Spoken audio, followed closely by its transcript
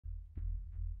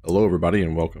Hello everybody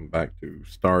and welcome back to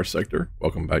StarSector.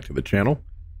 Welcome back to the channel.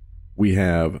 We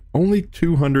have only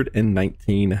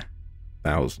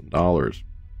 $219,000.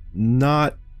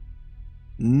 Not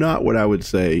what I would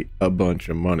say a bunch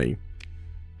of money.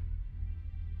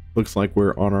 Looks like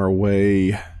we're on our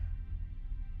way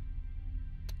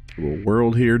to a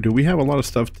world here. Do we have a lot of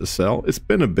stuff to sell? It's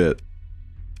been a bit.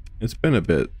 It's been a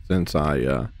bit since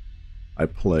I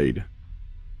played.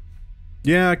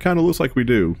 Yeah, it kind of looks like we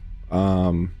do.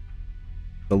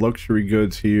 The luxury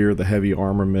goods here, the heavy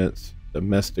armaments,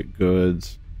 domestic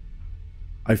goods.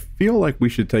 I feel like we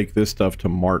should take this stuff to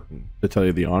Martin, to tell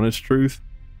you the honest truth.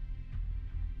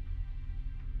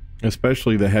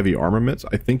 Especially the heavy armaments.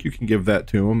 I think you can give that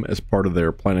to them as part of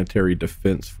their planetary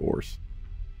defense force.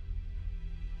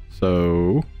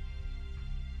 So,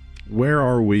 where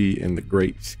are we in the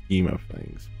great scheme of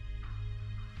things?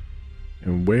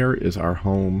 And where is our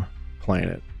home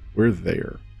planet? We're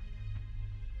there.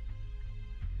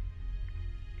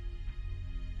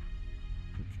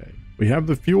 Okay, we have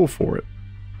the fuel for it.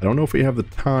 I don't know if we have the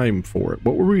time for it.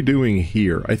 What were we doing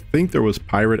here? I think there was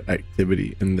pirate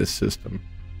activity in this system.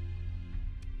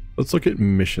 Let's look at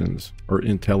missions or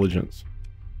intelligence.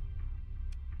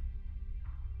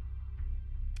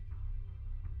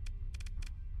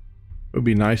 It would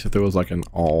be nice if there was like an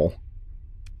all.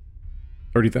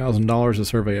 $30,000 to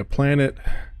survey a planet.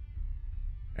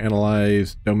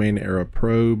 Analyze domain era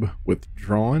probe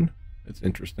withdrawn. That's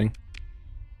interesting.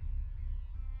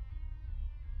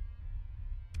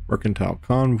 Mercantile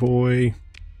convoy.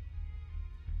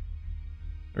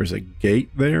 There's a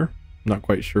gate there. I'm not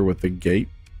quite sure what the gate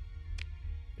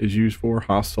is used for.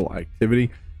 Hostile activity.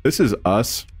 This is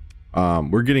us.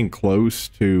 We're getting close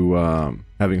to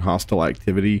having hostile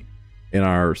activity in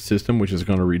our system, which is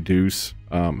going to reduce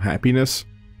happiness.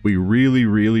 We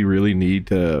really need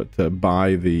to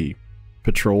buy the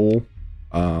patrol.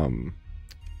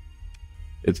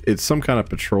 It's some kind of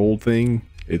patrol thing.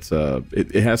 It's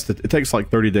it takes like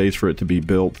 30 days for it to be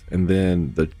built, and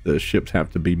then the ships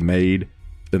have to be made.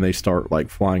 Then they start like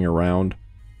flying around.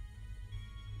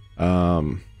 We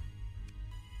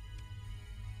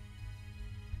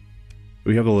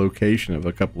have the location of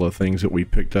a couple of things that we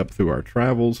picked up through our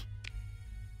travels.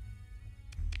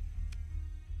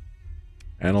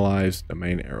 Analyze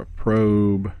domain era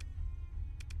probe.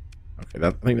 Okay,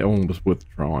 I think that one was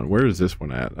withdrawn. Where is this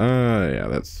one at? Yeah,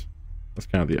 that's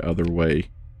kind of the other way.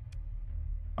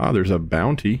 Ah, there's a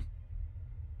bounty.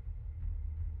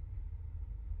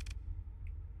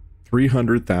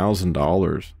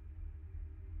 $300,000.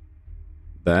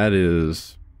 That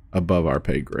is above our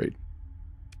pay grade.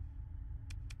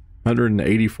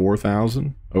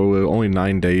 184,000. Oh, only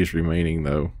 9 days remaining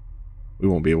though. We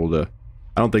won't be able to.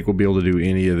 I don't think we'll be able to do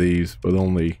any of these with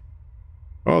only.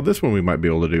 Oh, this one we might be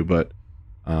able to do, but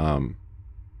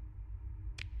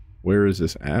where is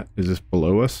this at? Is this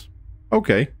below us?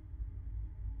 Okay.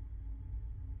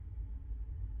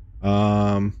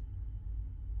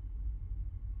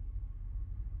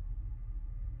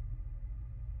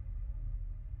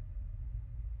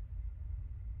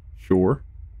 Sure.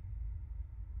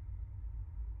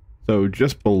 So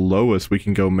just below us, we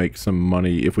can go make some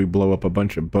money if we blow up a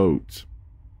bunch of boats.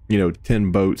 You know,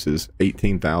 10 boats is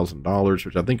 $18,000,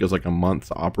 which I think is like a month's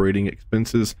operating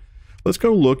expenses. Let's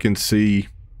go look and see.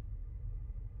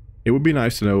 It would be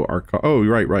nice to know our oh,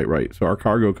 right. So our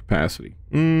cargo capacity.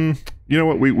 You know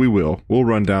what? We'll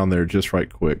run down there just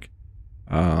right quick.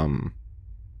 And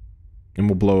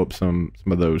we'll blow up some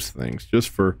of those things just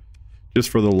for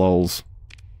the lulz.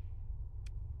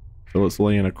 So let's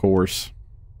lay in a course.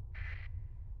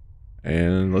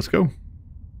 And let's go.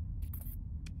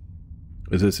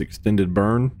 Is this extended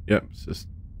burn? Yep. It's just,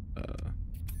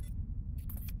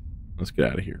 let's get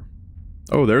out of here.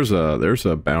 Oh, there's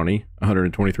a bounty,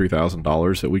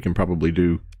 $123,000 that we can probably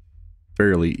do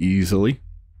fairly easily.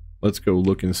 Let's go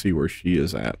look and see where she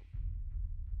is at.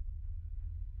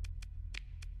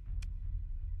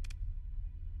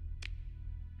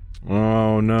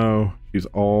 Oh no, she's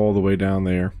all the way down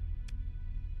there.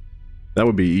 That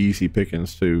would be easy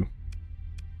pickings too.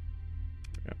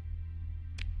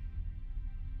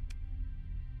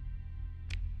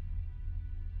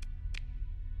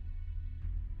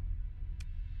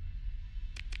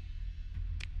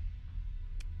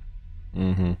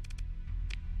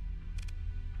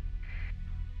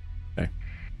 Okay.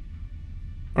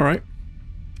 All right.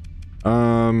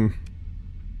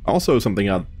 Also something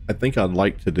I think I'd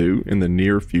like to do in the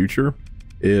near future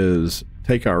is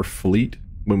take our fleet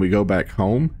when we go back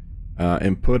home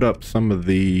and put up some of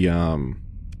the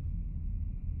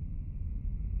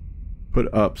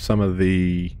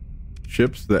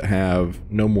ships that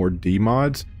have no more D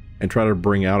mods and try to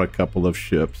bring out a couple of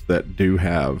ships that do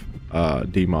have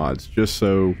demods, just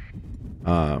so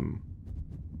oh,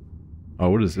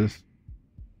 what is this?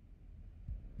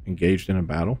 Engaged in a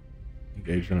battle.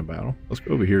 Engaged in a battle. Let's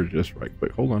go over here just right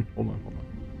quick. Hold on.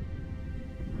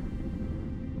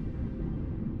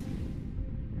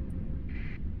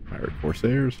 Pirate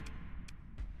Corsairs.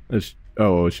 It's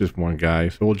just one guy,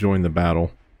 so we'll join the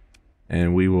battle,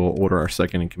 and we will order our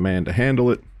second in command to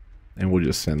handle it, and we'll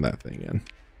just send that thing in.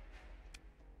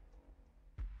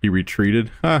 He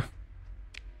retreated. Huh.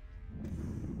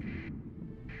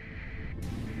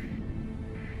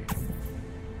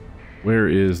 Where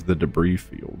is the debris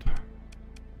field?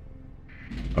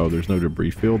 Oh, there's no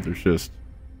debris field. There's just...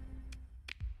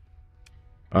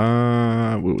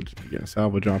 we'll just begin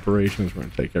salvage operations. We're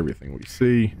going to take everything we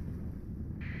see.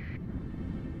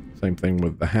 Same thing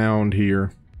with the Hound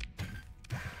here.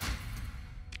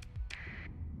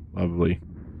 Lovely.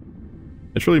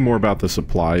 It's really more about the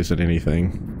supplies than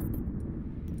anything.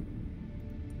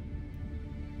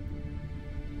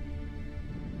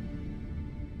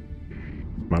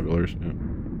 Smugglers. Yeah.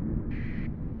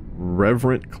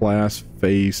 Reverent class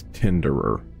phase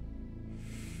tenderer.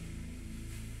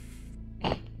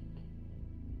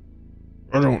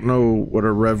 I don't know what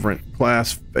a reverent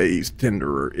class phase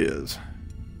tenderer is.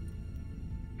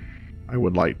 I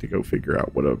would like to go figure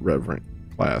out what a reverent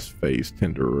class phase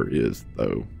tenderer is,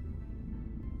 though.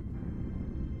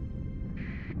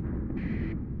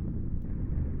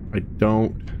 I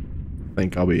don't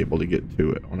think I'll be able to get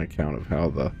to it on account of how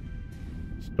the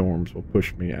storms will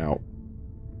push me out.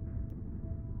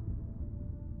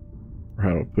 Or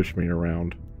how it'll push me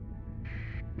around.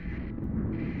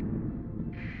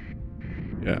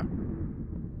 Yeah.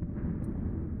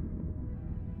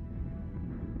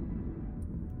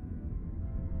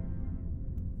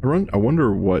 I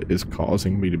wonder what is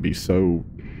causing me to be so,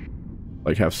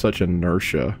 like, have such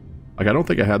inertia. Like, I don't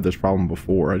think I had this problem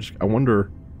before. I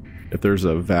wonder if there's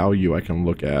a value I can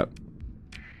look at.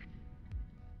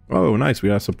 Oh, nice. We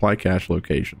got a supply cache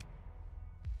location.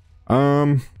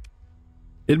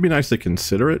 It'd be nice to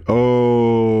consider it.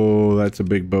 Oh, that's a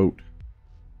big boat.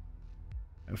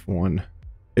 F1.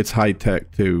 It's high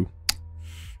tech too.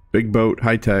 Big boat,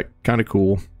 high tech, kind of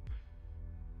cool.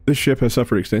 This ship has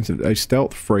suffered extensive. A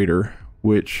stealth freighter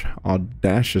which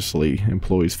audaciously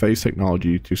employs phase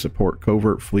technology to support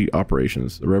covert fleet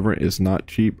operations. The Reverend is not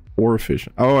cheap or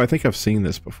efficient. Oh, I think I've seen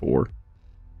this before.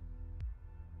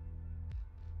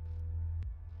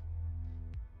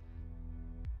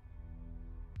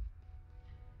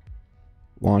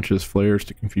 Launches flares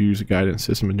to confuse the guidance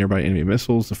system of nearby enemy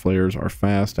missiles. The flares are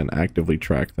fast and actively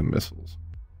track the missiles.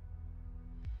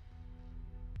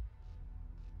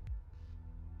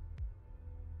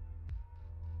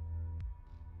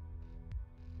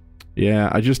 Yeah,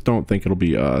 I just don't think it'll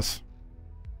be us.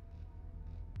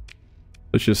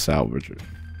 Let's just salvage it.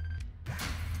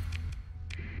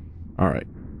 Alright.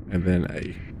 And then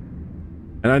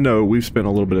and I know we've spent a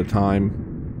little bit of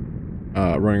time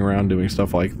running around doing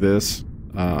stuff like this.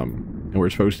 And we're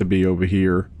supposed to be over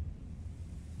here.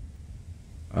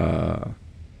 Our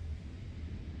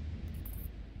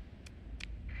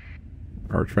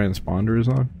transponder is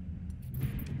on.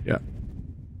 Yeah.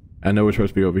 I know we're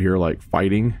supposed to be over here like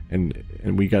fighting, and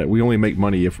we only make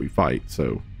money if we fight,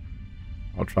 so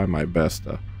I'll try my best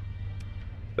to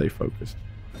stay focused.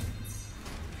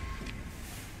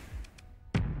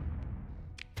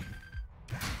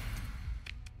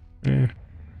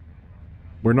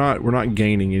 We're not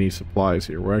gaining any supplies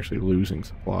here. We're actually losing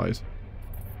supplies.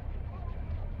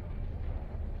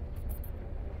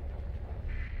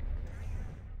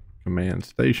 Command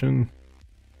station.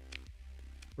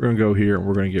 We're gonna go here and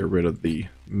we're gonna get rid of the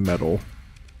metal.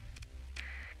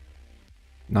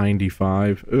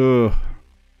 95. Ugh.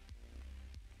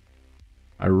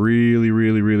 I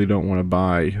really don't want to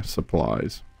buy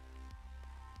supplies.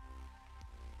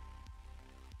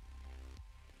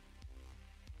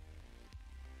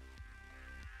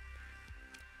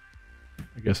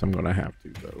 I guess I'm gonna have to,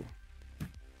 though.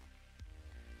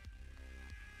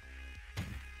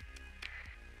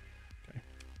 Okay.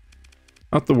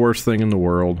 Not the worst thing in the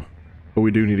world, but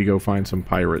we do need to go find some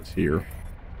pirates here.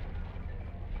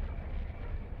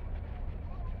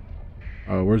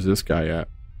 Oh, where's this guy at?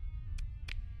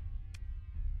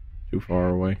 Too far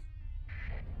away.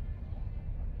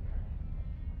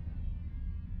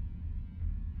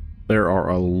 There are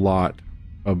a lot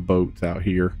of boats out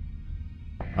here.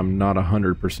 I'm not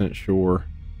 100% sure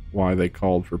why they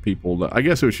called for people to... I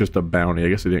guess it was just a bounty. I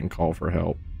guess they didn't call for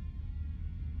help.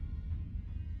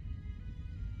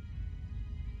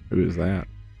 Who is that?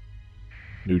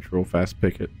 Neutral, fast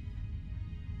picket.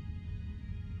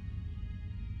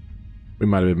 We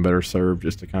might have been better served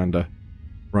just to kind of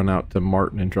run out to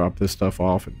Martin and drop this stuff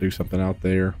off and do something out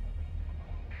there.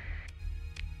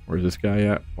 Where's this guy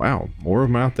at? Wow, more of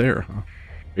them out there, huh?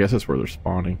 I guess that's where they're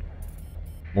spawning.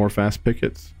 More fast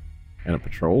pickets and a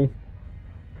patrol.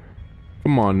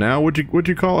 Come on now, what'd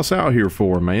you call us out here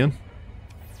for, man?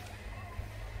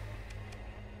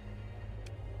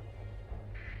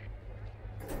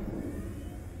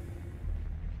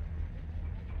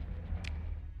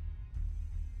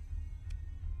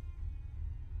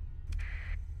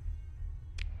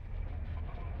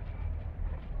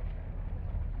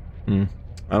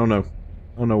 I don't know.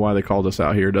 I don't know why they called us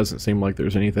out here. It doesn't seem like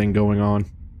there's anything going on.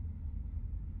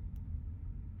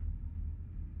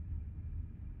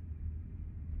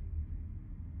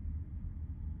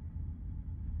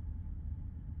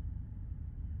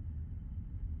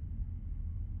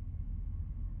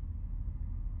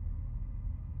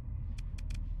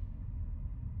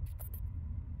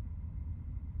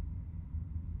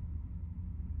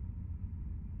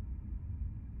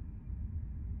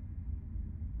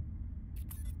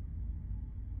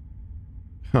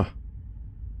 Huh.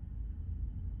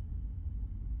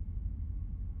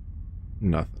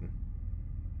 Nothing.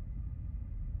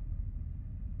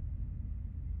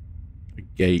 A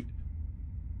gate.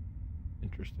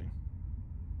 Interesting.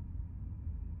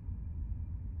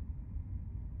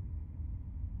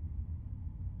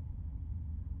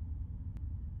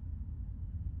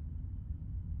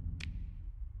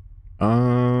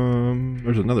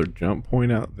 There's another jump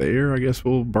point out there. I guess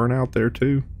we'll burn out there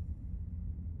too.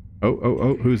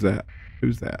 Oh, who's that?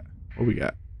 Who's that? What we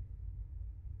got?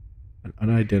 An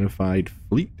unidentified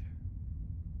fleet?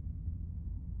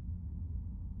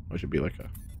 That should be like a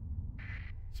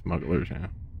smugglers,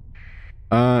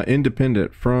 yeah.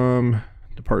 Independent from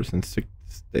departs in 6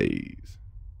 days.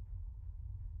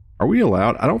 Are we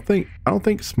allowed? I don't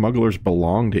think smugglers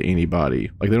belong to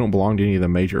anybody. Like, they don't belong to any of the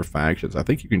major factions. I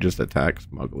think you can just attack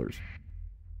smugglers.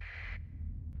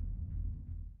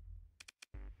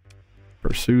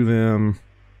 Pursue them.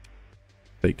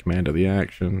 Take command of the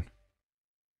action.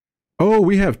 Oh,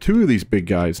 we have 2 of these big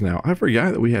guys now. I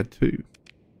forgot that we had 2.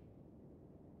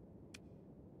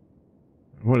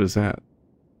 What is that?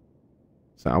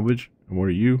 Salvage? And what are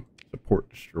you? Support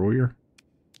destroyer?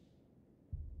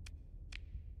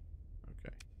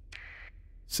 Okay.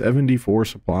 74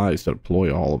 supplies to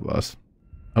deploy all of us.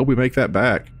 Hope we make that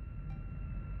back.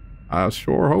 I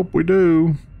sure hope we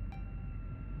do.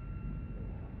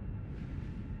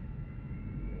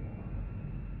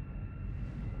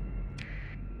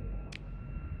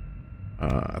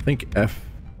 I think F.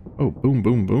 Oh, boom,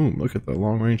 boom, boom. Look at the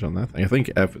long range on that thing. I think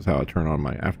F is how I turn on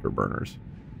my afterburners.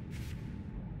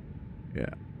 Yeah.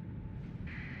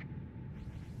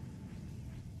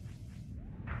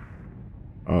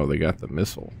 Oh, they got the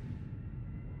missile.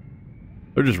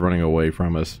 They're just running away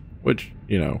from us, which,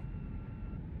 you know,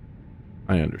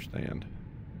 I understand.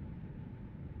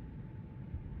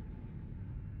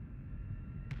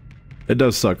 It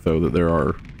does suck, though, that there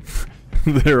are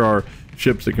there are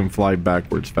ships that can fly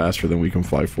backwards faster than we can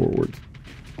fly forwards.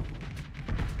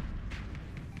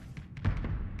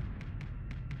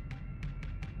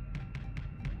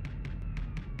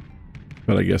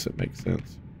 But I guess it makes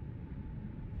sense.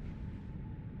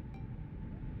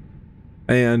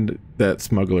 And that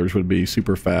smugglers would be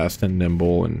super fast and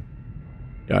nimble and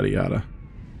yada yada.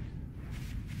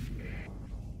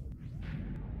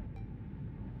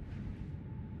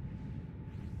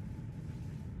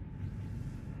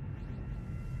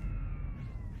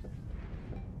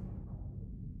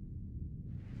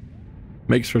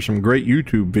 Makes for some great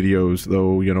YouTube videos,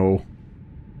 though, you know.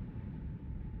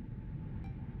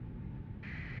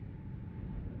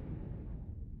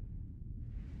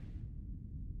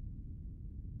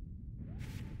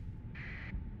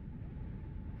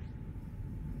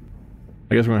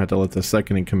 I guess we're gonna have to let the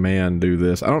second in command do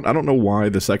this. I don't know why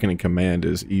the second in command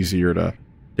is easier to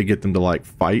get them to, like,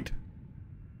 fight,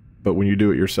 but when you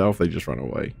do it yourself, they just run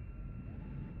away.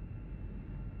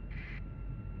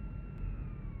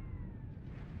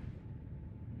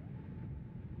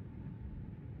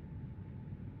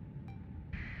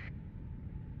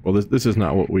 Well, this is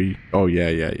not what we... Oh, yeah.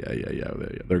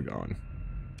 They're gone.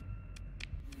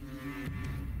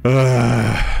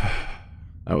 That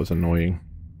was annoying.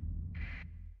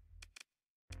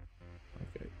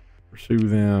 Okay. Pursue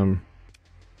them.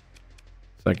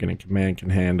 Second in command can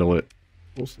handle it.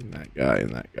 We'll send that guy and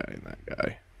that guy and that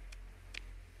guy.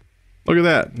 Look at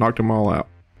that. Knocked them all out.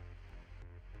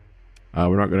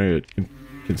 We're not going to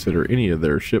consider any of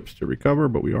their ships to recover,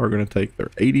 but we are going to take their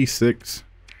 86...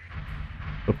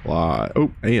 supply.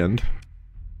 Oh, and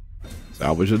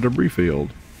salvage the debris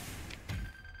field.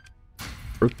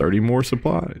 for 30 more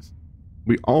supplies.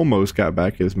 We almost got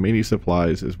back as many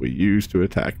supplies as we used to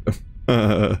attack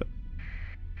them.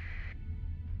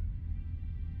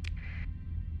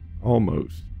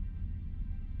 Almost.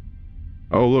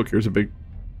 Oh, look, here's a big...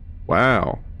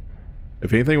 Wow.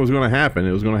 If anything was going to happen,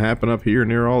 it was going to happen up here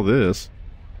near all this.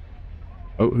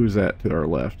 Oh, who's that to our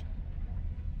left?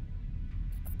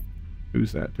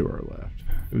 Who's that to our left?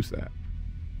 Who's that?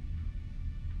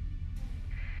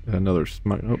 Another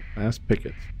smug... Oh, mass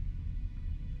pickets.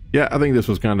 Yeah, I think this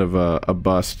was kind of a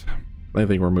bust. I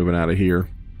think we're moving out of here.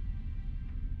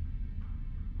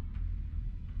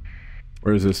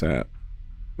 Where is this at?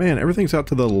 Man, everything's out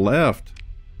to the left.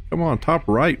 Come on, top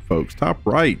right, folks. Top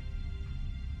right.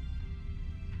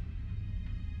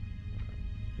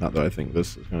 Not that I think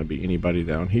this is going to be anybody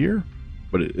down here,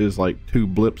 but it is like 2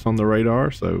 blips on the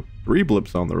radar, so 3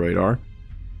 blips on the radar.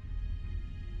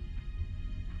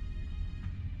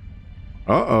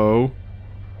 Uh-oh.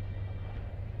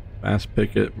 Fast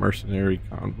picket, mercenary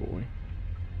convoy.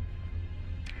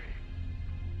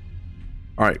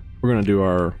 Alright, we're going to do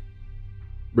our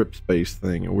rip space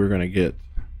thing, and we're going to get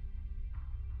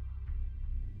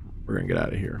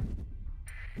out of here.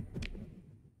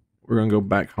 We're going to go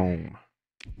back home.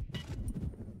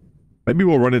 Maybe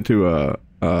we'll run into a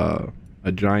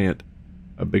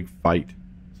big fight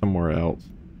somewhere else.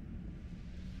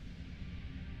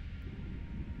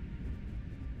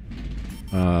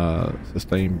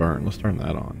 Sustain burn. Let's turn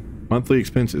that on. Monthly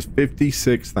expenses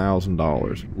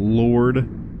 $56,000. Lord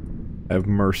have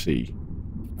mercy.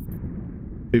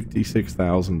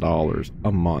 $56,000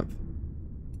 a month.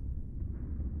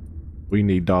 We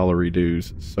need dollary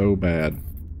dues so bad.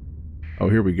 Oh,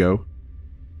 here we go.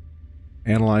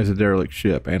 Analyze a derelict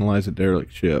ship. Analyze a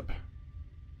derelict ship.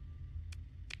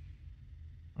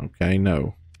 Okay,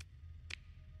 no.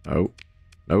 Nope.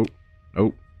 Nope.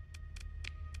 Nope.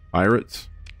 Pirates.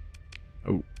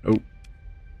 Oh, nope.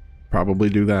 Probably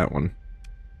do that one.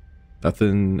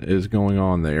 Nothing is going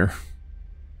on there.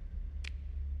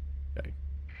 Okay.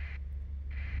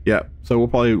 Yeah, so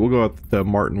we'll go out to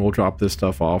Martin, we'll drop this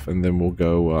stuff off, and then we'll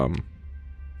go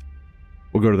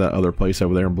to that other place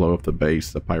over there and blow up the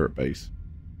base, the pirate base.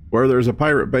 Where there's a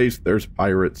pirate base, there's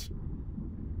pirates.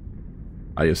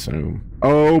 I assume.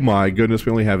 Oh my goodness,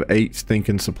 we only have 8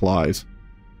 stinking supplies.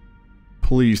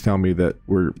 Please tell me that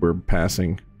we're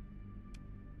passing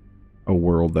a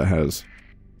world that has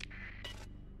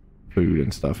food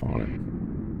and stuff on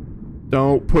it.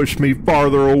 Don't push me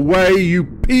farther away, you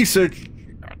piece of shit.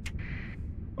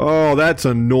 Oh, that's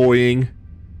annoying.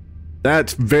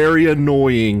 That's very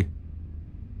annoying.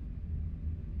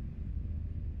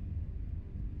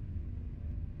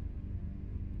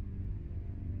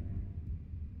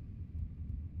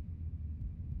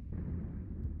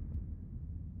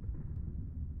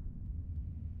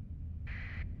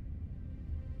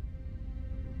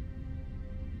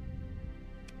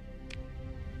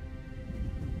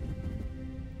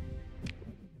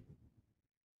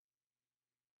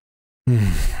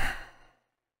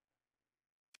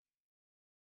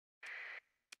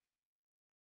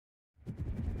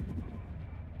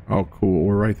 Oh, cool.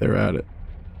 We're right there at it.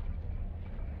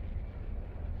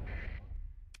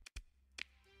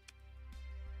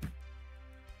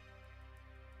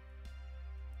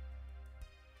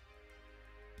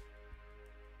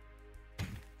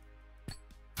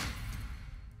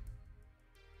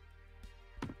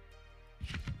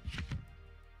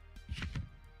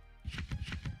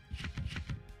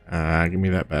 Give me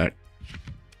that back.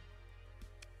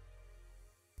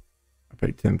 I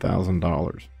paid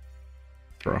 $10,000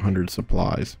 for 100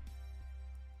 supplies.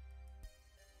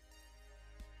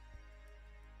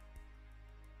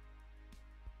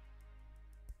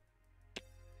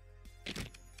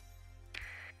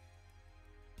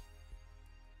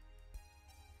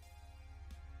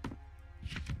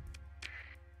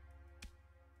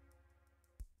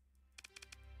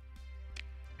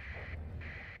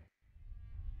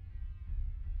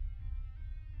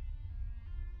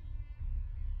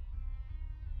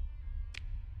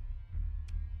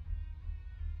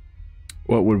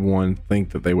 What would one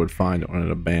think that they would find on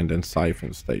an abandoned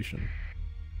siphon station?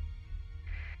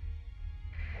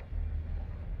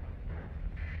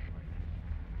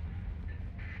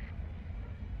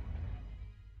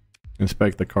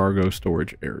 Inspect the cargo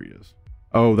storage areas.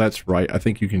 Oh, that's right. I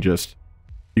think you can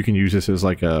use this as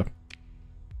like a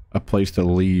place to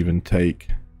leave and take.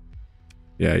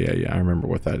 Yeah. I remember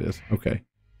what that is. Okay.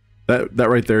 That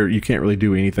right there, you can't really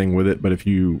do anything with it, but if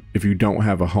you don't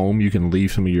have a home, you can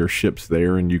leave some of your ships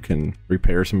there, and you can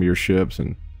repair some of your ships,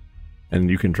 and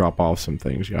you can drop off some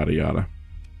things, yada yada.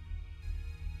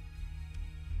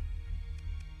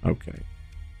 Okay.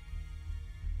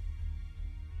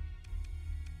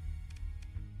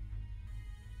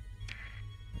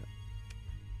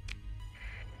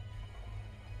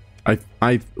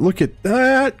 Look at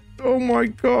that. Oh my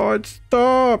God,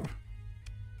 stop.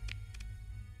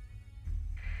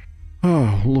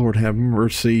 Oh, Lord have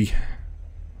mercy.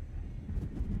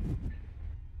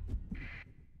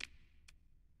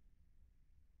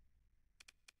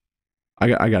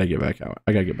 I gotta get back out.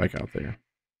 I gotta get back out there.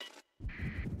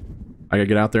 I gotta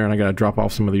get out there and I gotta drop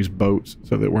off some of these boats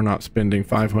so that we're not spending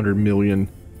 500 million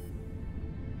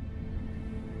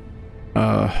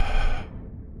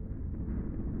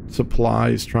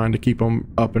supplies trying to keep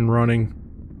them up and running.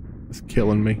 It's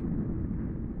killing me.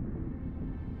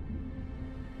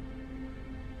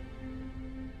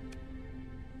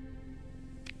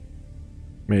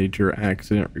 Major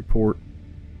accident report.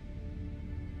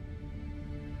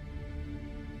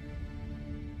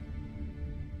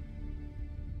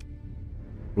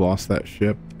 Lost that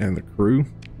ship and the crew.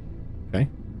 Okay.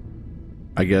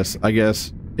 I guess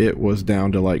it was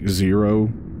down to like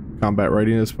 0 combat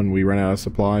readiness when we ran out of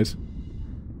supplies.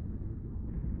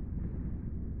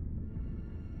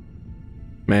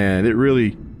 Man, it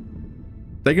really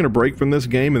taking a break from this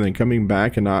game and then coming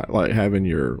back and not like having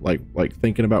your like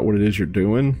thinking about what it is you're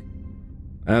doing.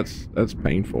 That's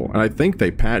painful. And I think they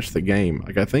patched the game.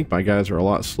 Like I think my guys are a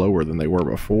lot slower than they were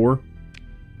before.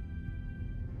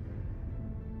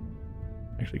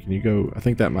 Actually, can you go? I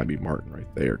think that might be Martin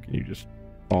right there. Can you just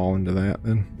fall into that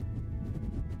then?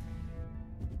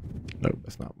 Nope,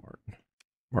 that's not Martin.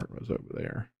 Martin was over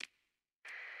there.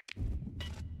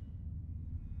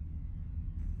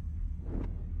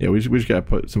 Yeah, we just gotta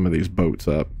put some of these boats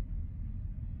up.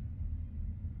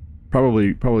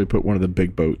 Probably put one of the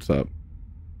big boats up.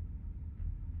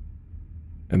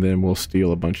 And then we'll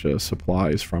steal a bunch of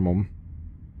supplies from them.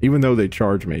 Even though they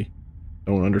charge me.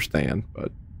 Don't understand,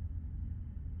 but...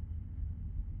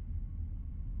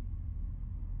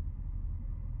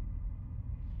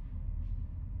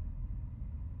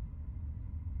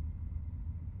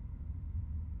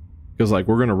 Because like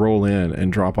we're gonna roll in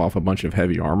and drop off a bunch of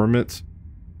heavy armaments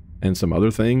and some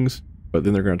other things, but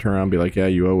then they're gonna turn around and be like, yeah,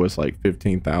 you owe us like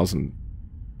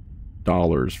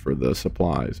 $15,000 for the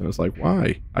supplies. And it's like,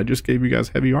 why? I just gave you guys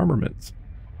heavy armaments.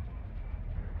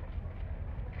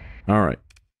 All right.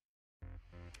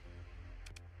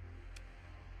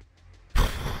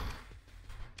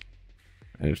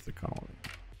 There's the colony.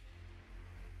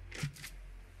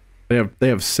 They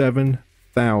have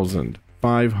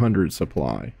 7,500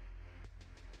 supply.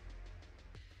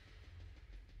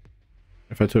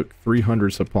 If I took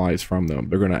 300 supplies from them,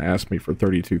 they're going to ask me for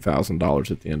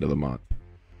 $32,000 at the end of the month.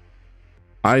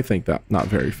 I think that's not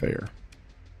very fair.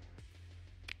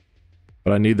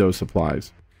 But I need those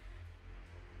supplies.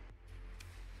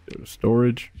 Go to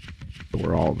storage.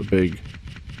 Store all the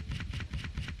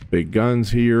big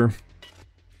guns here.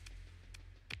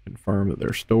 Confirm that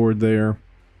they're stored there.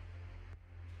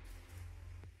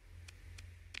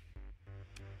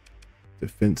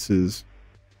 Defenses.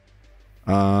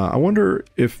 I wonder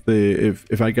if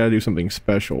I gotta do something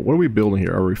special. What are we building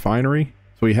here? A refinery?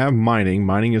 So we have mining.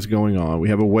 Mining is going on. We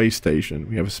have a way station.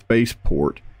 We have a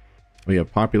spaceport. We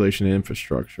have population and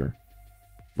infrastructure.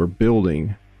 We're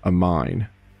building a mine.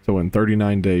 So in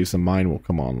 39 days, the mine will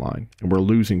come online. And we're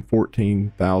losing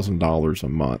 $14,000 a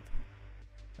month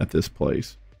at this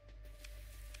place.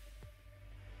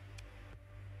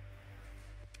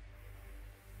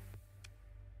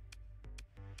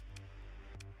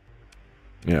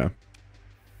 Yeah.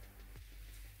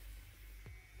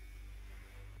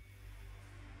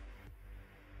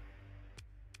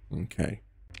 Okay.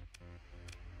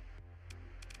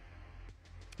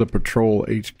 The patrol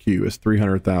HQ is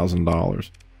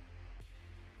 $300,000.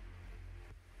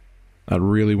 I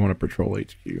really want to patrol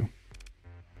HQ.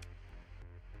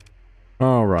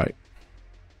 All right.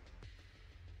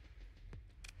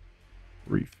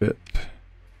 Refit.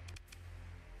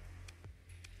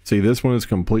 See, this one is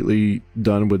completely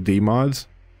done with D-mods.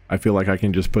 I feel like I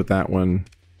can just put that one.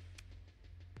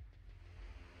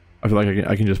 I feel like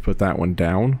I can just put that one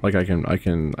down. Like I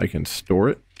can store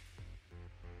it.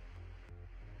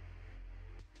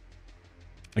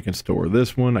 I can store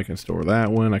this one. I can store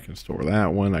that one. I can store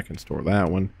that one. I can store that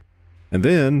one. And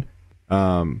then,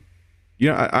 yeah,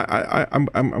 I'm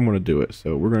going to do it.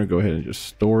 So we're going to go ahead and just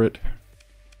store it.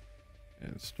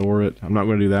 And store it. I'm not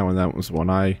going to do that one. That one's the one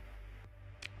I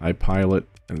pilot,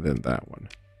 and then that one.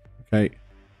 Okay.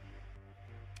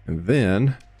 And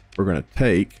then we're going to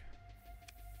take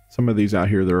some of these out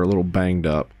here that are a little banged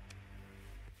up.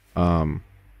 I'll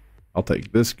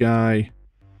take this guy.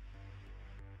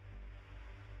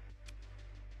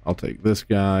 I'll take this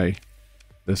guy,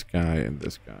 and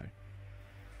this guy.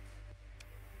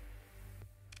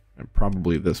 And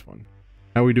probably this one.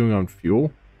 How are we doing on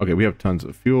fuel? Okay, we have tons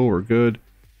of fuel. We're good.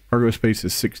 Cargo space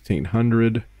is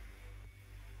 1,600.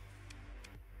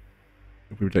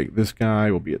 If we take this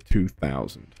guy, we'll be at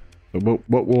 2,000. So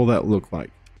what will that look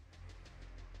like?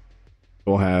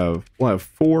 We'll have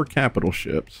 4 capital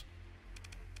ships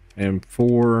and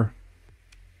 4.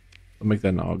 I'll make that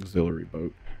an auxiliary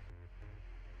boat.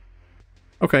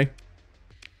 Okay.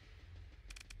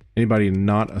 Anybody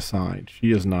not assigned?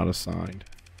 She is not assigned.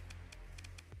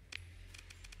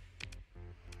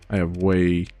 I have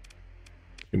way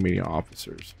too many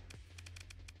officers.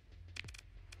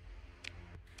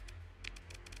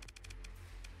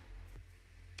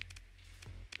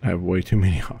 I have way too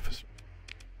many officers.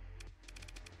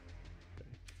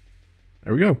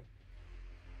 There we go.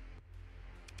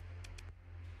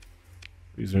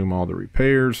 Resume all the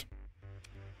repairs.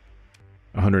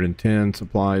 110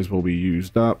 supplies will be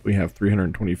used up. We have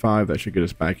 325. That should get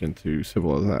us back into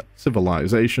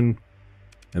civilization.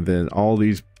 And then all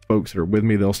these folks that are with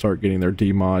me, they'll start getting their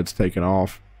D-mods taken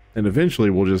off. And eventually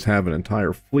we'll just have an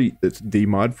entire fleet that's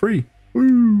D-mod free.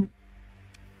 Woo!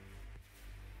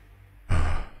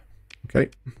 Okay.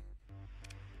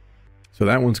 So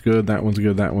that one's good. That one's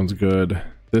good. That one's good.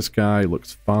 This guy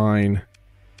looks fine.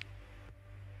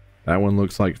 That one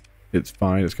looks like it's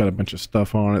fine. It's got a bunch of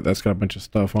stuff on it. That's got a bunch of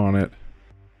stuff on it.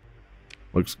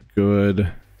 Looks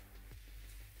good.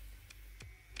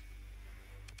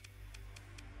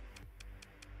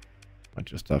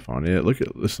 Bunch of stuff on it.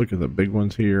 Let's look at the big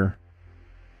ones here.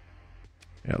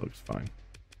 Yeah, it looks fine.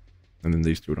 And then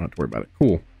these two, we don't have to worry about it.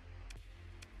 Cool.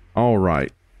 All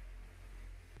right.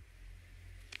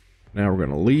 Now we're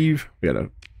gonna leave. We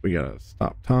gotta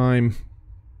stop time.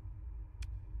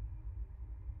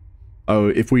 Oh,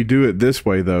 if we do it this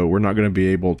way though, we're not gonna be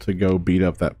able to go beat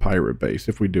up that pirate base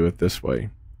if we do it this way,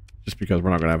 just because we're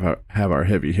not gonna have our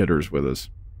heavy hitters with us.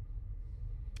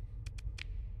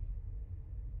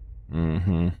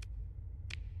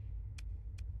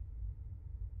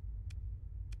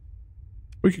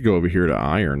 We could go over here to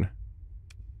Iron.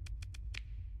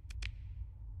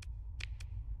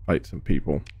 Fight some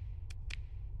people.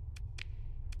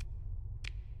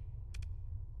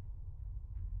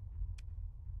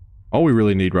 All we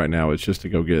really need right now is just to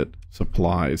go get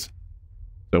supplies.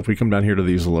 So if we come down here to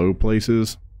these low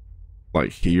places,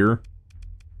 like here,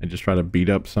 and just try to beat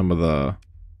up some of the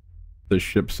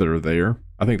ships that are there,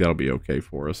 I think that'll be okay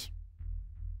for us.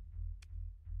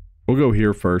 We'll go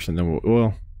here first, and then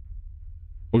we'll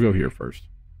go here first.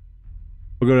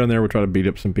 We'll go down there. We'll try to beat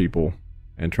up some people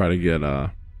and try to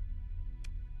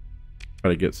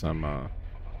get some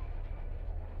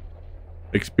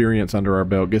experience under our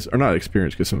belt. Or not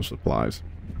experience, get some supplies.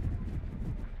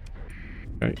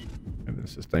 Okay, and the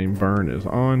sustain burn is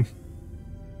on.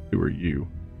 Who are you?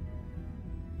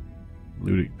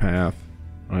 Ludic path.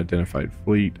 Unidentified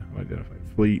fleet. Unidentified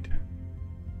fleet.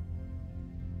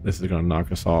 This is going to knock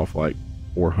us off like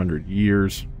 400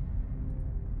 years.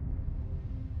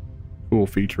 Cool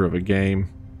feature of a game.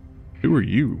 Who are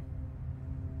you?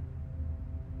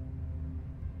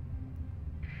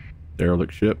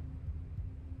 Derelict ship.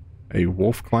 A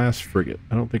Wolf class frigate.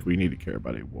 I don't think we need to care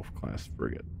about a Wolf class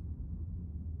frigate.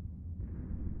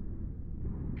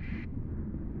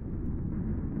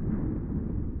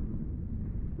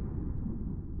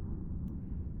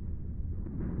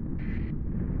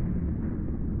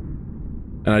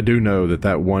 And I do know that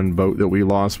that one boat that we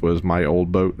lost was my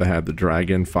old boat that had the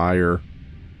dragon fire.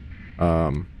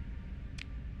 Yeah,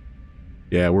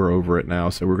 we're over it now,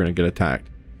 so we're going to get attacked.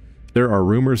 There are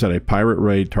rumors that a pirate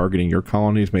raid targeting your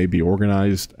colonies may be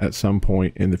organized at some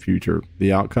point in the future.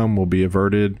 The outcome will be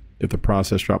averted if the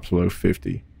process drops below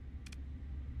 50.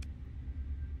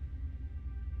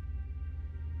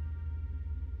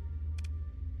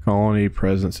 Colony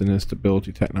presence and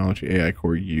instability technology AI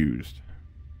core used.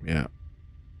 Yeah.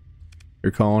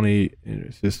 Your colony in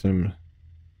a system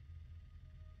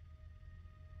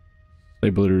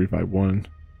stability by 10%.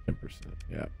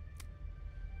 Yeah.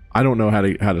 I don't know how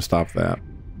to stop that.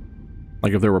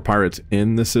 Like if there were pirates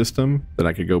in the system, then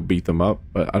I could go beat them up,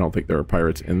 but I don't think there are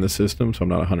pirates in the system, so I'm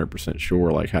not 100%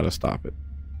 sure like how to stop it.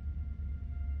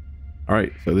 All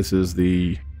right, so this is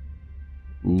the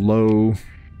low.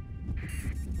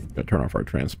 Gotta turn off our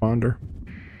transponder.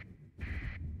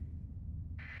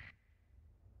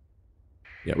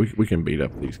 Yeah, we can beat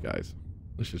up these guys.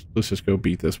 Let's just go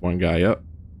beat this one guy up.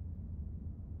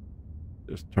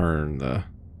 Just turn the.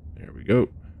 There we go.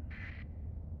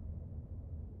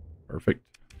 Perfect.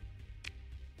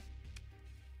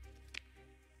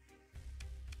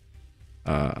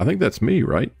 I think that's me,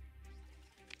 right?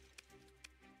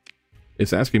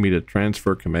 It's asking me to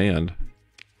transfer command.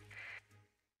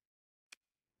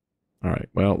 All right.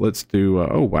 Well, let's do.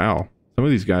 Oh wow, some of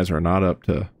these guys are not up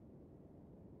to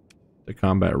the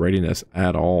combat readiness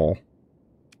at all.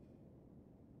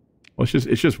 Well,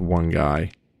 it's just one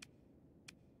guy.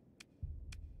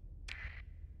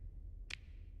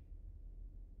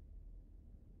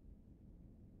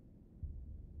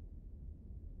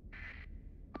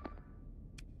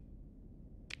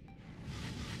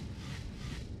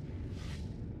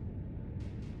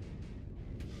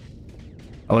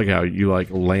 I like how you like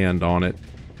land on it.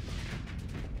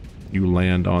 You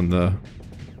land on the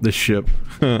ship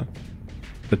to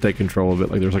take control of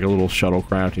it. Like there's like a little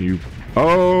shuttlecraft and you...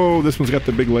 Oh, this one's got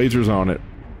the big lasers on it.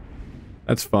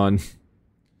 That's fun.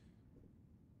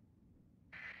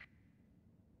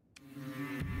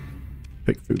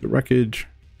 Pick through the wreckage.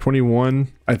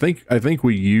 21. I think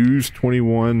we used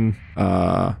 21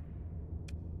 I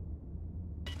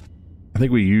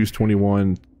think we used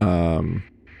 21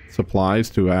 supplies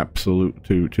to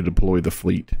deploy the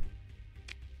fleet.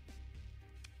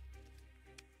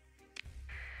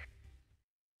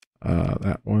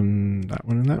 That one,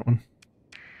 and that one.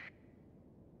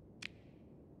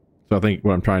 So I think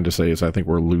what I'm trying to say is I think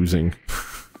we're losing.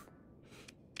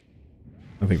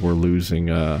 I think we're losing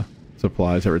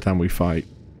supplies every time we fight.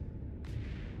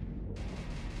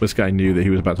 This guy knew that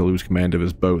he was about to lose command of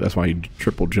his boat. That's why he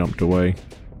triple jumped away.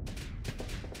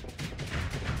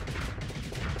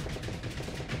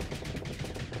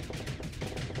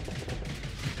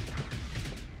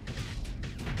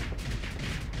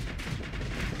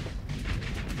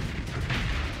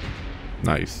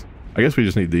 Nice. I guess we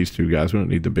just need these two guys. We don't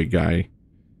need the big guy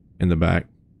in the back.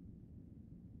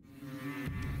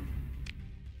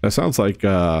 That sounds like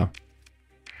the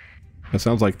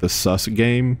sus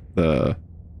game, the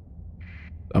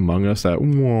Among Us. That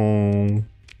whoa.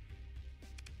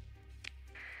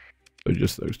 So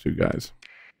just those two guys.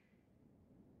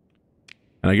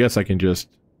 And I guess I can just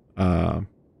full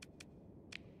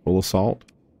assault.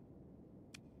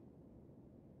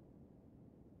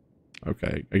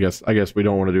 Okay, I guess we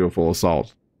don't want to do a full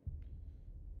assault.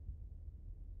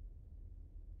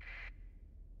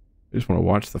 I just want to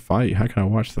watch the fight. How can I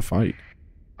watch the fight?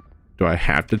 Do I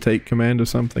have to take command of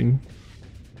something?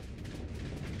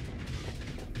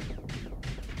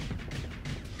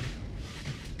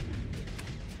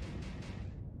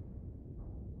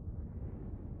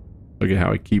 Look at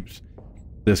how it keeps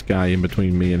this guy in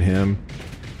between me and him.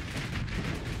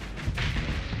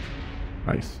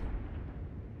 Nice.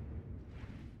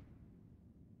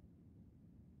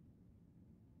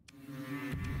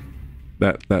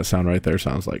 That sound right there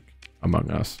sounds like Among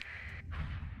Us.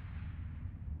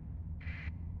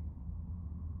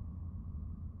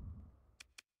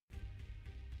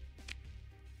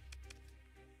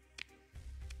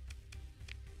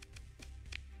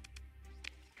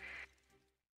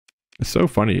 It's so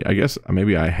funny. I guess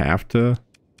maybe I have to.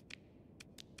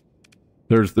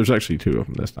 There's actually two of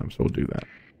them this time, so we'll do that.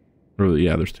 Or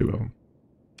yeah, there's two of them.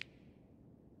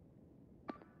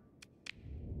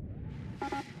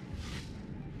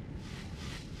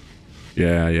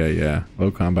 Yeah.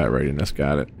 Low combat readiness,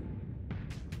 got it.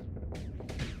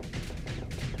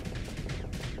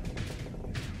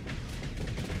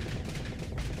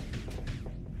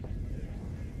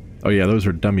 Oh yeah, those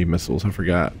are dummy missiles, I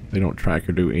forgot. They don't track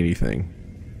or do anything.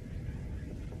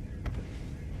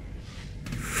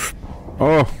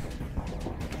 Oh!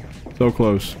 So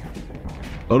close.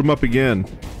 Load them up again.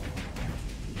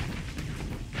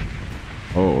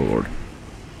 Oh Lord.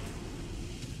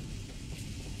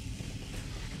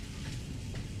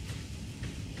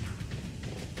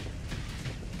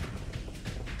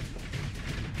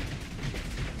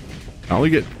 I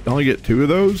only get two of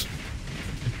those.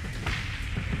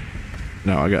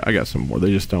 No, I got some more.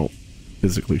 They just don't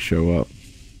physically show up.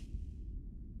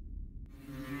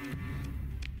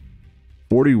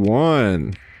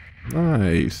 41.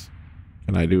 Nice.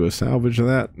 Can I do a salvage of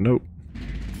that? Nope.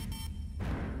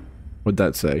 What'd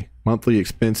that say? Monthly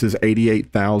expenses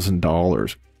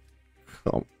 $88,000.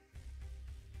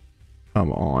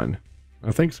 Come on.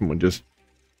 I think someone just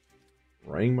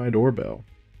rang my doorbell.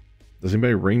 Does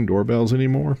anybody ring doorbells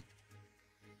anymore?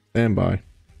 Stand by.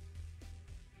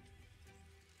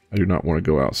 I do not want to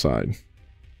go outside.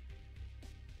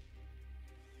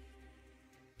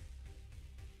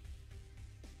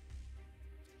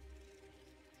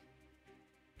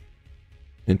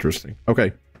 Interesting.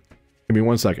 Okay. Give me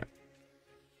 1 second.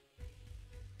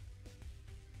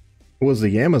 Who was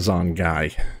the Amazon guy?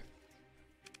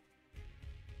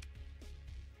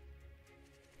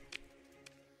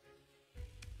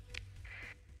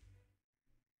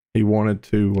 He wanted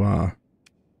to, I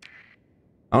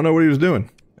don't know what he was doing.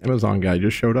 Amazon guy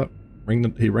just showed up.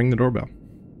 He rang the doorbell.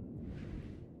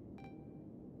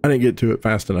 I didn't get to it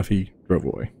fast enough. He drove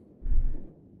away.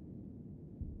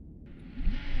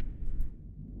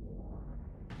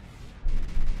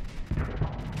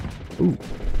 Ooh.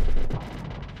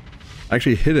 I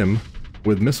actually hit him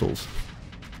with missiles.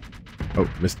 Oh,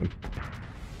 missed him.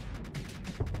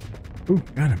 Ooh,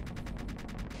 got him.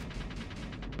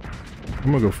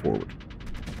 I'm gonna go forward.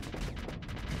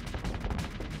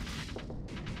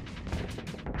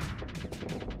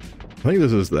 I think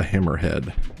this is the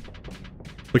hammerhead.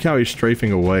 Look how he's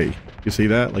strafing away. You see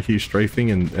that? Like he's strafing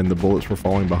and the bullets were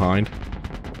falling behind.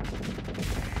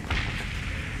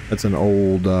 That's an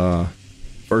old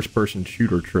first-person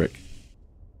shooter trick.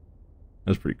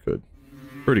 That's pretty good.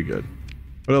 Pretty good.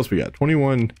 What else we got?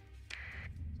 21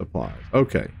 supplies.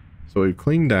 Okay. So we've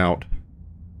cleaned out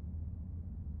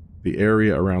the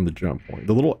area around the jump point.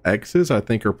 The little X's, I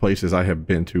think, are places I have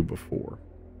been to before.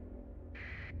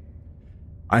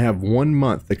 I have 1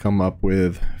 month to come up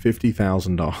with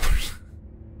 $50,000.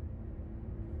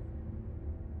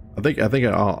 I think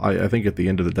at the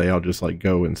end of the day I'll just like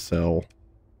go and sell.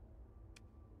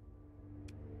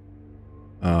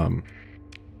 I'll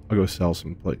go sell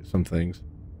some things.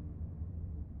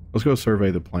 Let's go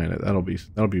survey the planet. That'll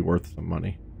be worth some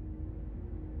money.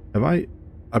 I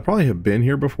probably have been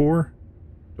here before.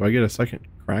 Do I get a second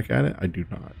crack at it? I do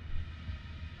not.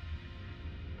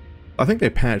 I think they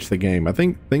patched the game. I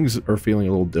think things are feeling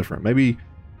a little different. Maybe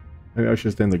I was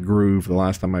just in the groove the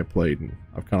last time I played and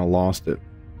I've kind of lost it.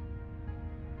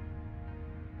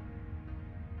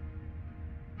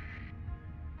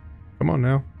 Come on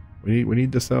now. We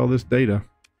need to sell this data.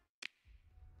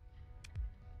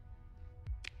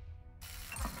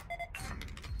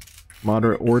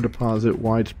 Moderate ore deposit,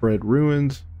 widespread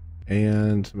ruins,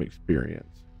 and some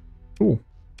experience. Cool.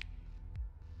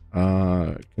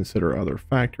 Consider other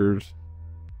factors.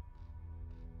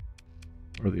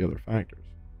 What are the other factors?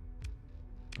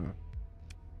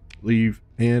 Leave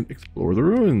and explore the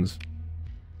ruins.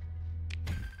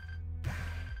 A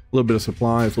little bit of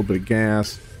supplies, a little bit of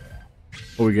gas.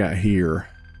 What we got here?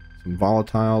 Some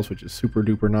volatiles, which is super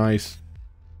duper nice.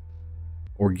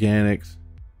 Organics.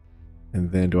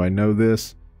 And then, do I know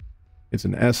this? It's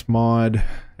an S mod,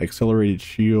 accelerated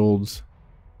shields.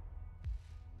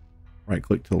 Right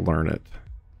click to learn it.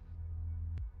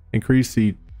 Increase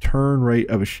the turn rate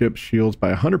of a ship's shields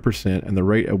by 100% and the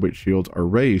rate at which shields are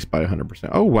raised by 100%.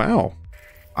 Oh, wow.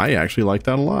 I actually like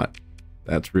that a lot.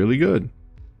 That's really good.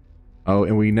 Oh,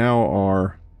 and we now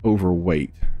are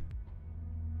overweight.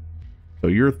 So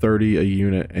you're 30 a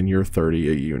unit and you're 30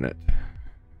 a unit.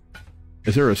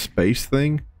 Is there a space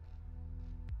thing?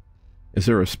 Is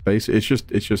there a space? It's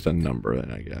just a number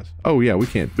then, I guess. Oh yeah, we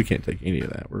can't take any of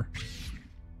that. There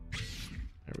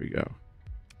we go.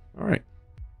 All right.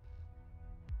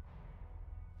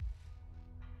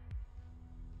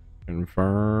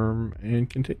 Confirm and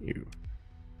continue.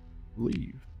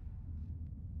 Leave.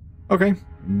 Okay.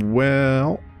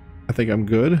 Well, I think I'm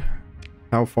good.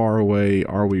 How far away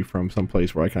are we from some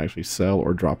place where I can actually sell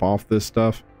or drop off this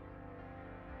stuff?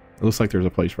 It looks like there's a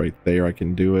place right there I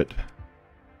can do it.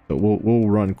 So we'll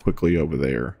run quickly over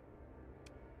there.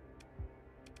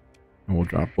 And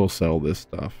we'll sell this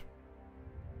stuff.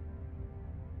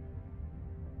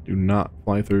 Do not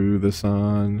fly through the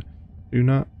sun. Do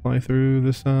not fly through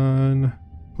the sun.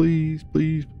 Please,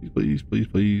 please, please, please,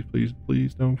 please, please,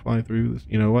 please don't fly through this.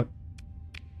 You know what?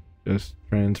 Just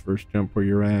transverse jump where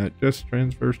you're at. Just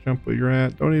transverse jump where you're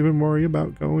at. Don't even worry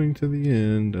about going to the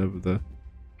end of the...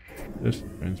 Just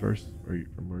transverse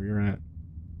from where you're at.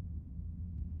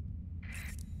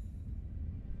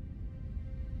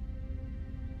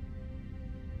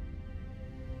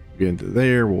 Get into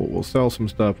there. We'll sell some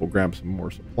stuff. We'll grab some more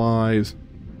supplies.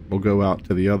 We'll go out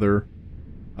to the other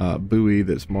buoy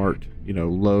that's marked, you know,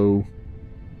 low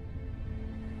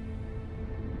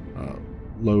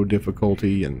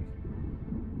difficulty, and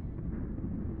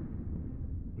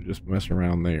we'll just mess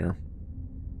around there.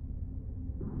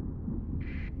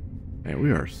 Man,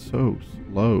 we are so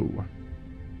slow.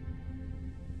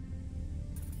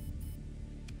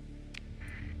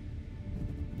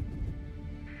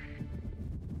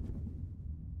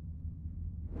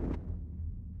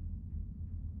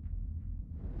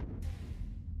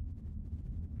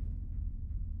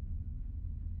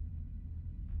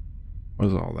 What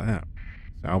is all that?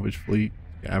 Salvage fleet,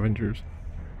 scavengers.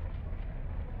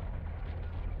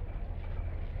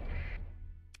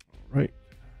 All right.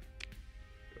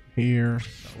 Go here,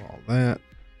 sell all that.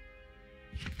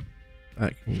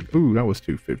 That can, ooh, that was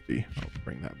 250. I'll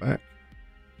bring that back.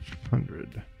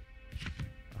 100.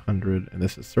 100. And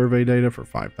this is survey data for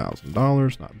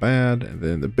 $5,000. Not bad. And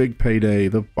then the big payday,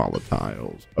 the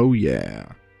volatiles. Oh,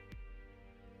 yeah.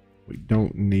 We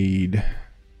don't need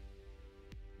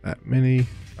that many.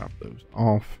 Drop those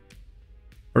off.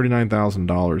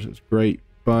 $39,000 is great,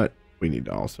 but We need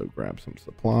to also grab some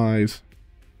supplies.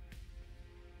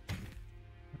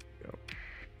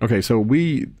 Okay, so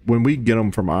when we get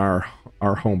them from our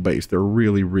home base, they're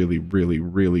really, really, really,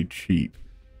 really cheap.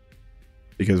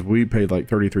 Because we paid like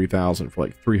 33,000 for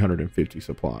like 350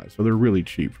 supplies. So they're really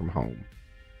cheap from home.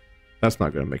 That's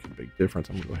not going to make a big difference.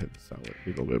 I'm going to go ahead and sell it.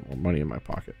 Need a little bit more money in my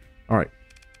pocket. All right.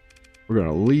 We're going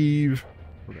to leave.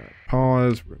 We're going to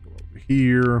pause. We're going to go over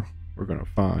here. We're going to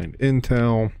find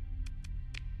intel.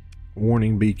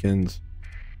 Warning beacons.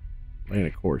 Land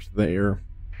a course there.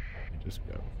 And just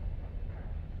go.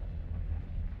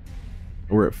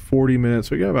 We're at 40 minutes.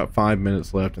 So we got about 5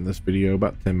 minutes left in this video.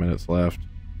 About 10 minutes left.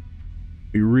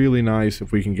 Be really nice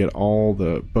if we can get all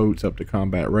the boats up to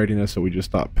combat readiness so we just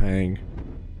stop paying.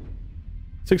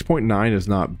 6.9 is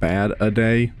not bad a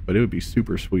day, but it would be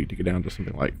super sweet to get down to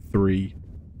something like 3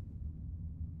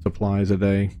 supplies a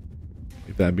day.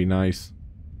 If that'd be nice.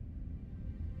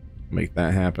 Make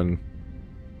that happen.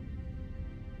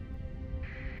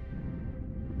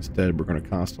 Instead, we're going to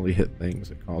constantly hit things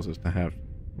that cause us to have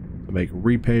to make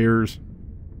repairs.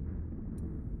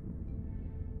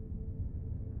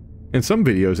 In some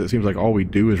videos, it seems like all we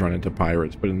do is run into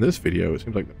pirates, but in this video, it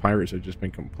seems like the pirates have just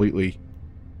been completely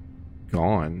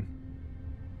gone.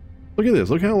 Look at this.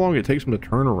 Look how long it takes them to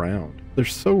turn around. They're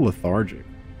so lethargic.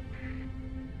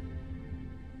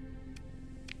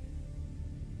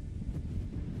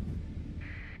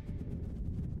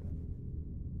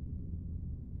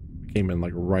 Came in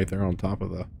like right there on top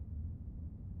of the...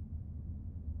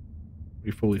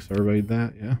 We fully surveyed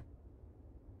that, yeah.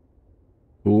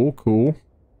 Cool, cool.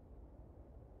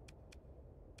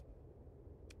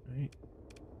 Right.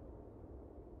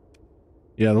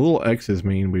 Yeah, the little X's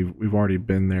mean we've already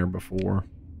been there before.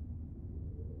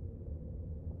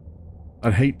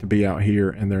 I'd hate to be out here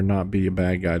and there not be a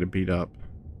bad guy to beat up.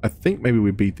 I think maybe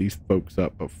we beat these folks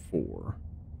up before,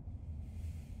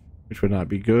 which would not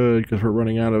be good because we're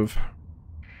running out of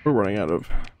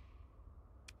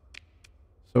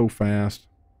so fast.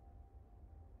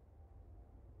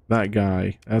 That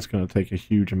guy, that's going to take a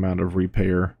huge amount of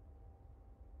repair.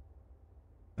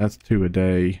 That's 2 a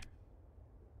day.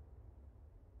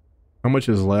 How much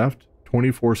is left?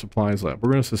 24 supplies left.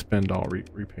 We're going to suspend all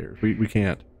repairs. We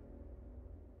can't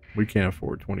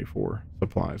afford 24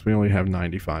 supplies. We only have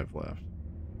 95 left.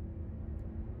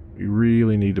 We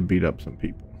really need to beat up some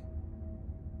people.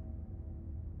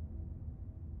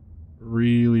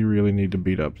 Really, really need to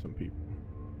beat up some people.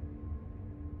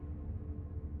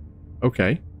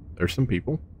 Okay, there's some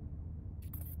people.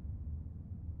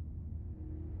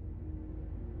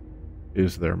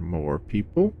 Is there more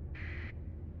people?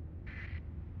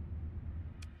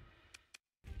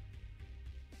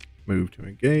 Move to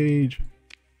engage.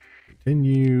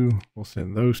 Continue. We'll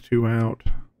send those 2 out.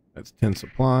 That's 10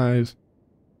 supplies.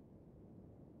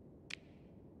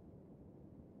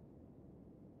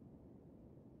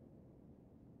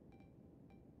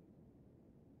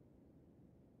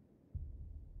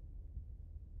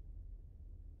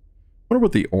 I wonder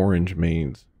what the orange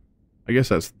means. I guess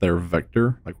that's their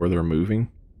vector, like where they're moving.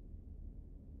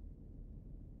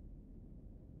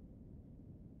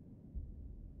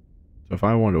 So if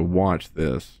I wanted to watch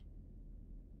this,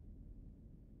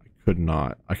 I could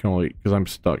not. I can only, because I'm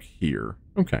stuck here.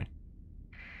 Okay.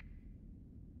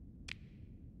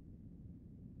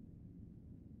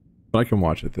 But I can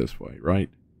watch it this way, right?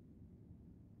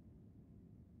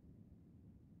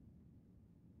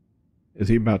 Is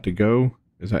he about to go?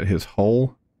 Is that his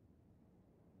hull?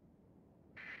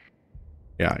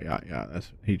 Yeah.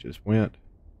 That's, he just went.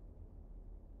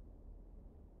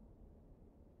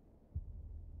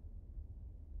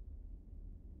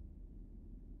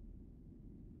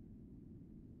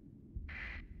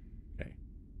 Okay.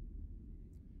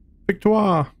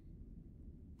 Victoire!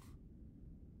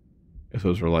 Guess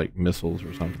those are like missiles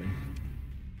or something.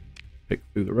 Pick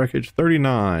through the wreckage.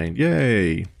 39.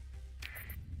 Yay!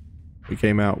 We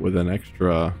came out with an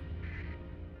extra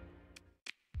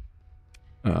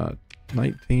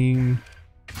 19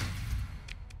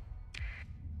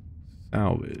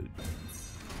 salvage.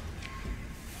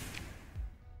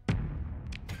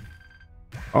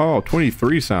 Oh,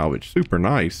 23 salvage. Super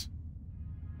nice.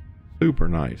 Super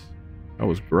nice. That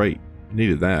was great. We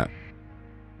needed that.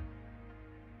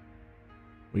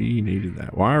 We needed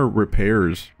that. Why are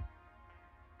repairs?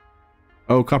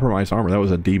 Oh, compromised armor. That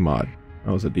was a D mod.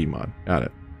 That was a D mod. Got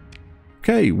it.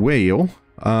 Okay, well,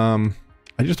 I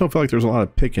just don't feel like there's a lot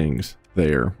of pickings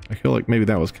there. I feel like maybe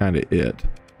that was kind of it.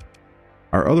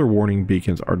 Our other warning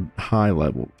beacons are high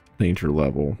level, danger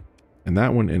level, and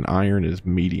that one in iron is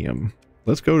medium.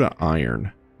 Let's go to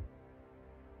iron.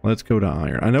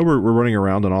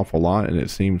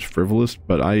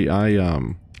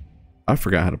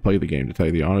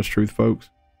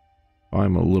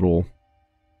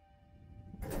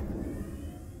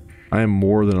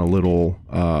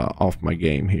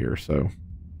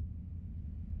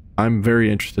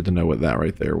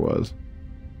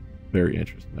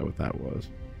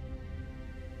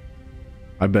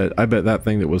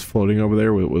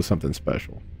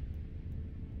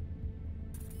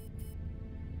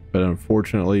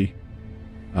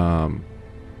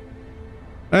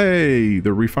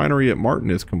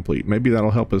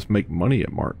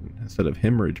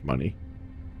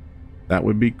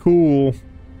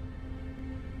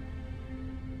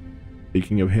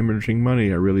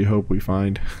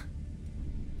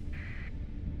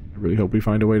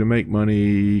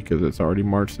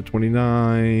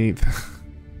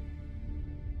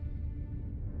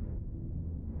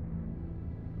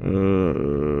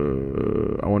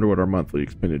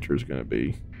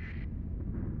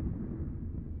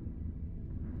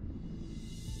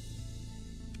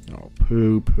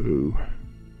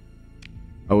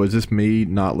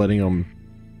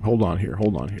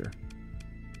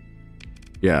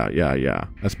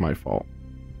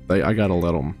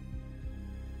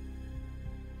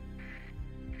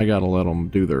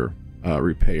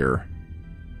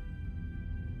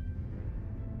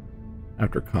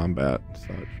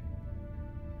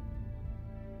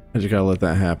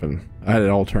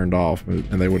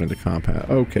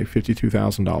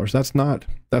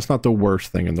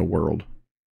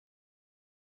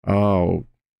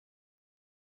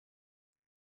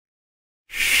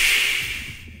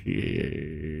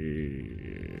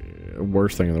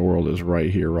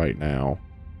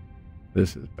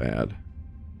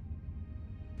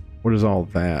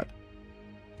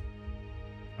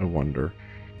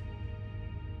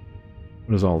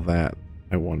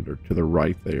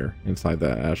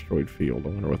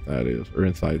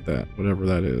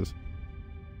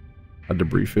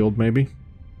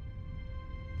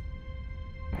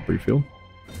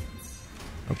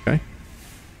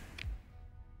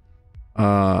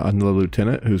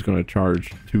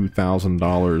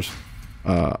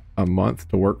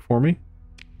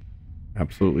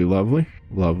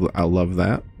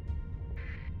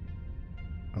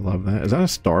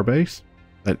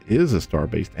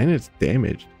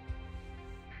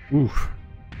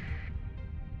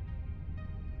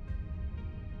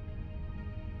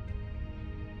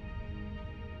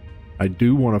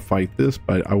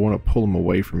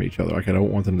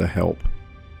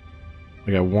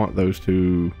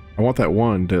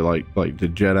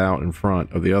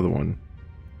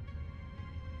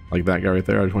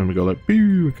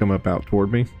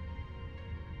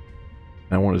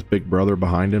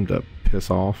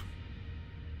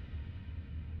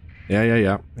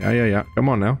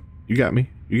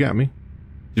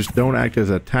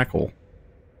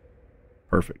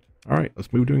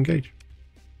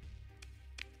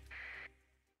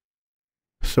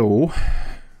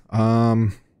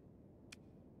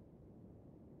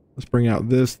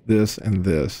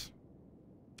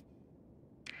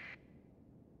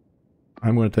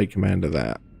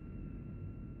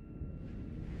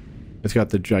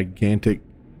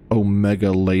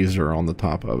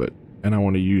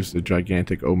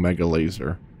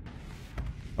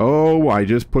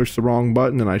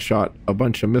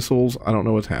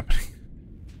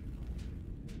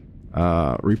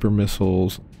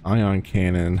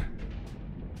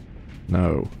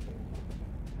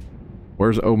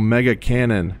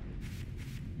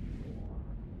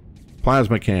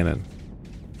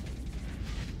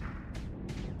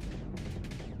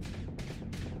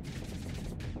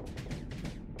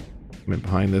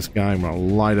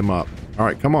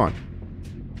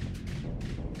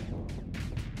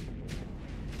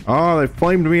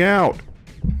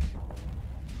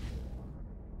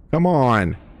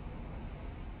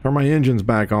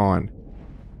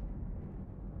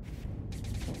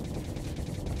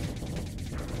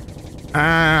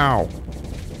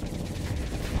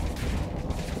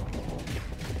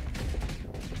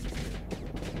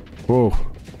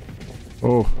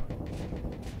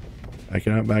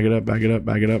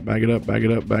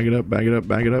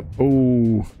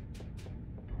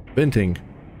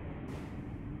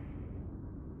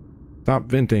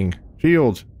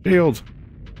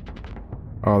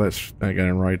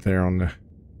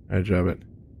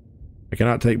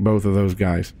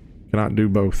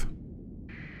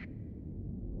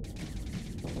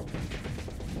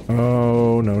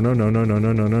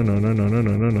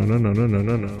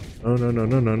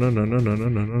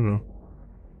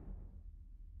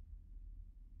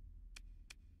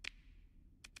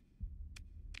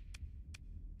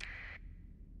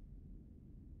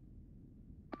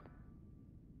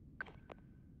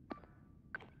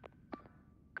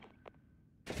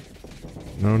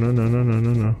 No, no, no, no, no,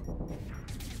 no, no.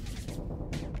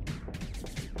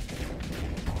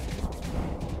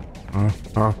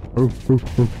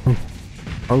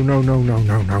 Oh, no, no, no,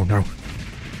 no, no, no.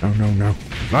 No, no, no.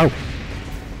 No!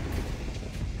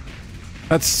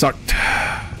 That sucked.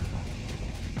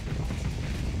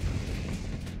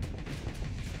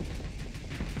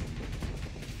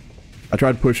 I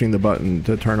tried pushing the button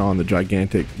to turn on the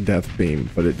gigantic death beam,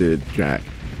 but it did jack.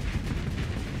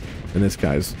 And this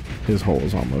guy's, his hole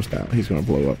is almost out. He's gonna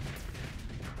blow up.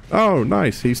 Oh,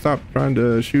 nice. He stopped trying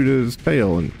to shoot his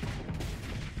tail and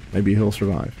maybe he'll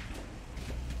survive.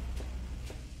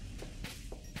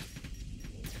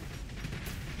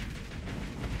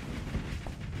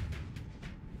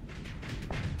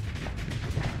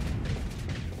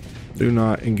 Do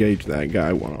not engage that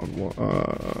guy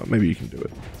one-on-one. Maybe you can do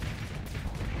it.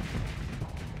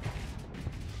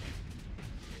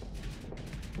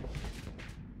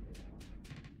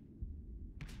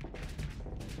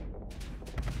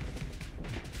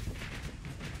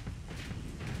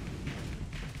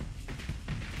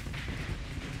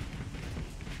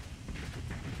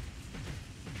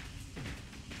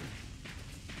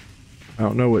 I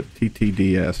don't know what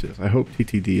TTDS is. I hope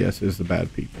TTDS is the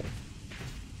bad people.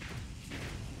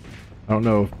 I don't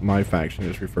know if my faction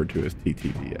is referred to as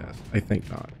TTDS. I think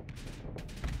not.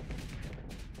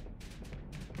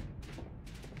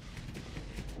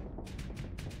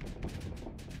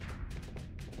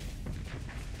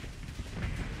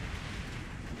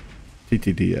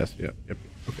 TTDS, yep.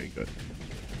 Okay, good.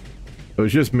 So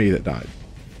it's just me that died.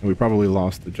 And we probably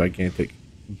lost the gigantic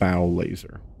bow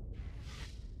laser.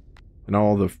 And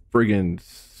all the friggin'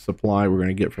 supply we're going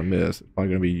to get from this is probably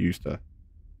going to be used to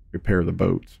repair the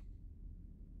boats.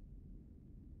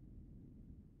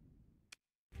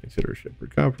 Consider ship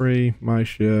recovery. My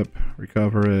ship.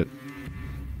 Recover it.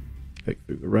 Pick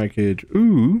through the wreckage.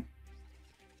 Ooh.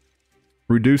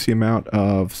 Reduce the amount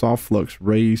of soft flux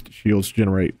raised shields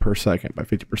generate per second by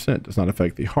 50%. Does not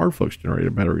affect the hard flux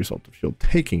generated by the result of shield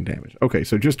taking damage. Okay,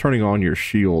 so just turning on your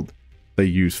shield, they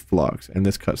use flux, and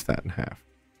this cuts that in half.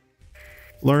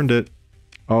 Learned it.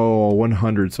 Oh,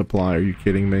 100 supply. Are you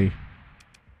kidding me?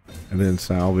 And then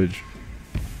salvage.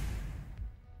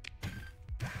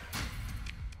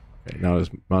 Okay, not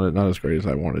as great as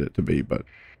I wanted it to be, but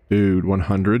dude,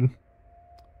 100.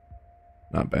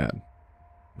 Not bad.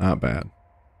 Not bad.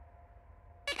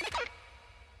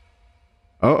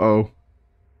 Uh-oh.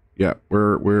 Yeah,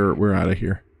 we're out of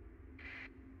here.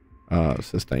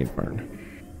 Sustained burn.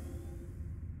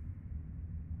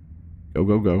 Go,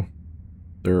 go, go.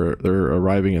 They're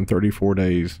arriving in 34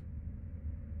 days.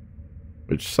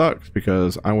 Which sucks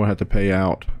because I will have to pay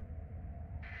out.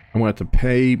 I'm going to have to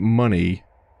pay money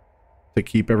to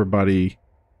keep everybody.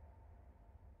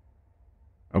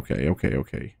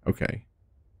 Okay.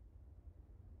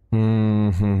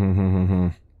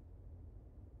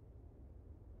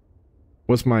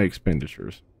 What's my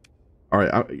expenditures? All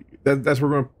right, that's where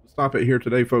we're going to stop it here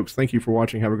today, folks. Thank you for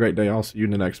watching. Have a great day. I'll see you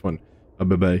in the next one.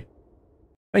 Bye-bye.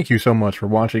 Thank you so much for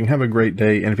watching. Have a great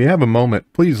day. And if you have a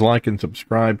moment, please like and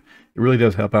subscribe. It really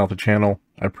does help out the channel.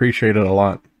 I appreciate it a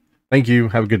lot. Thank you.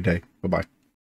 Have a good day. Bye-bye.